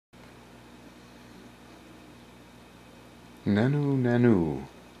Nanu Nanu,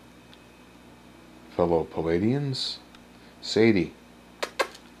 fellow Palladians. Sadie.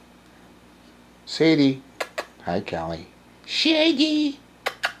 Sadie. Hi, Callie. Shaggy.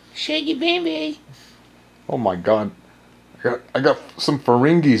 Shaggy baby. Oh my God. I got some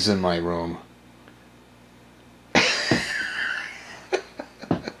Ferengis in my room.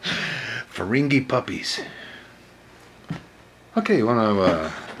 Ferengi puppies. Okay,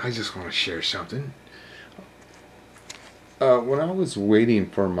 I just want to share something. When I was waiting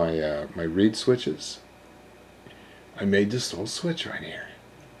for my my reed switches, I made this little switch right here.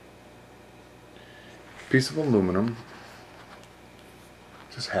 Piece of aluminum.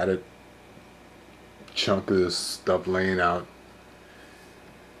 Just had a chunk of this stuff laying out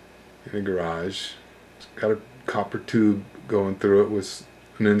in the garage. It's got a copper tube going through it with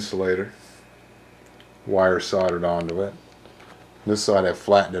an insulator. Wire soldered onto it. This side I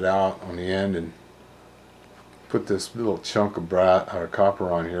flattened it out on the end and put this little chunk of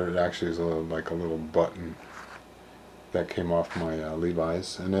copper on here. It actually is like a little button that came off my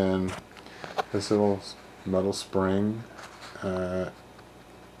Levi's. And then this little metal spring.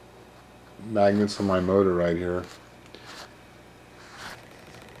 Magnets on my motor right here.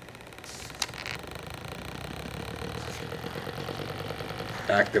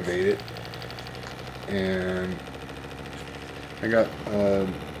 Activate it. And I got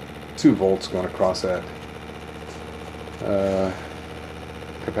 2 volts going across that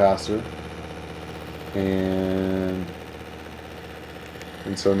capacitor, and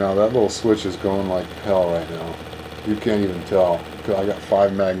so now that little switch is going like hell right now. You can't even tell. I got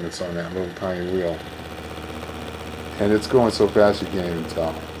 5 magnets on that little tiny wheel, and it's going so fast you can't even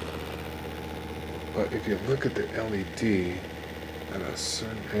tell. But if you look at the LED at a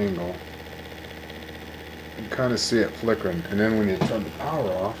certain angle, you can kind of see it flickering, and then when you turn the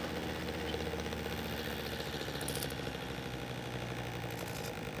power off,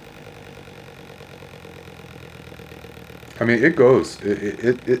 I mean, it goes.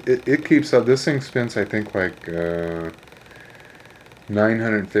 It keeps up. This thing spins, I think, like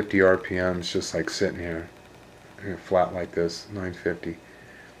 950 RPMs, just like sitting here, flat like this, 950.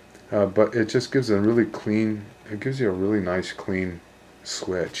 But it just gives a really clean. It gives you a really nice, clean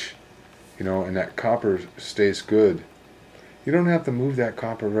switch, you know. And that copper stays good. You don't have to move that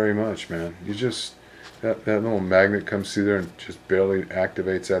copper very much, man. You just that little magnet comes through there and just barely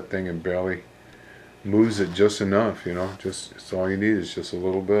activates that thing and barely moves it just enough, you know. Just it's all you need is just a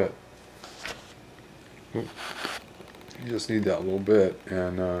little bit. You just need that little bit,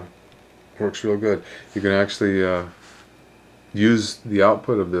 and works real good. You can actually use the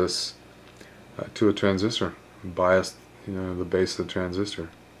output of this to a transistor, bias, you know, the base of the transistor.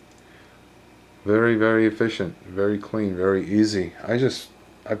 Very, very efficient, very clean, very easy. I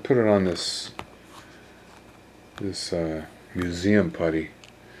put it on this museum putty.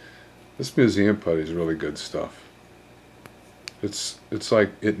 This museum putty is really good stuff. It's like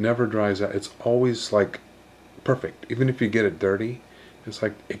it never dries out. It's always like perfect. Even if you get it dirty, it's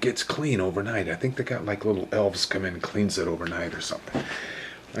like it gets clean overnight. I think they got like little elves come in and cleans it overnight or something.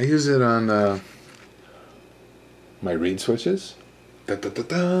 I use it on my reed switches. Da, da, da,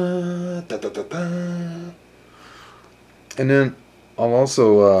 da, da, da, da, da. And then I'll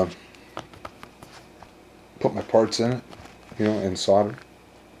also put my parts in it, you know, and solder.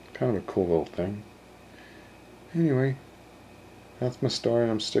 Kind of a cool little thing. Anyway, that's my story.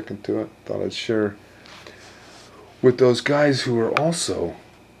 I'm sticking to it. Thought I'd share with those guys who are also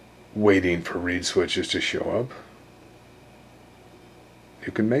waiting for reed switches to show up.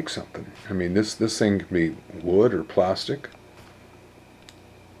 You can make something. I mean, this thing can be wood or plastic,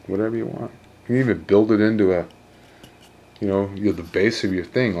 whatever you want. You can even build it into a, you know, the base of your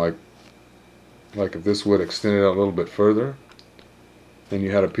thing. Like if this wood extended out a little bit further, and you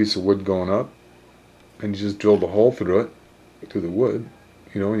had a piece of wood going up, and you just drilled a hole through it, through the wood,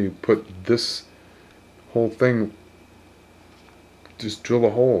 you know, and you put this whole thing, just drill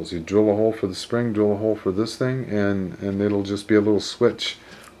the holes. You drill a hole for the spring, drill a hole for this thing, and it'll just be a little switch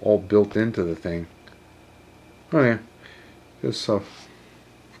all built into the thing. Oh yeah, just a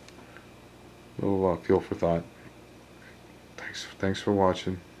little fuel for thought. Thanks for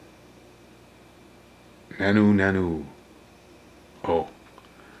watching. Nanu Nanu. Oh,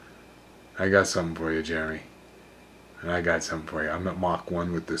 I got something for you, Jerry. And I got something for you. I'm at Mach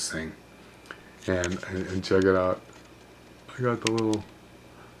 1 with this thing. And check it out. I got the little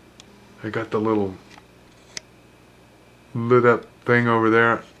lit up thing over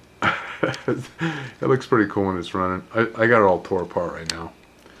there. It looks pretty cool when it's running. I got it all tore apart right now.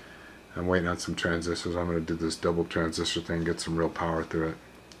 I'm waiting on some transistors. I'm going to do this double transistor thing, get some real power through it.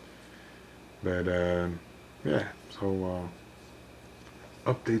 But yeah, so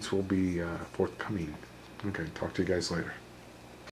updates will be forthcoming. Okay, talk to you guys later.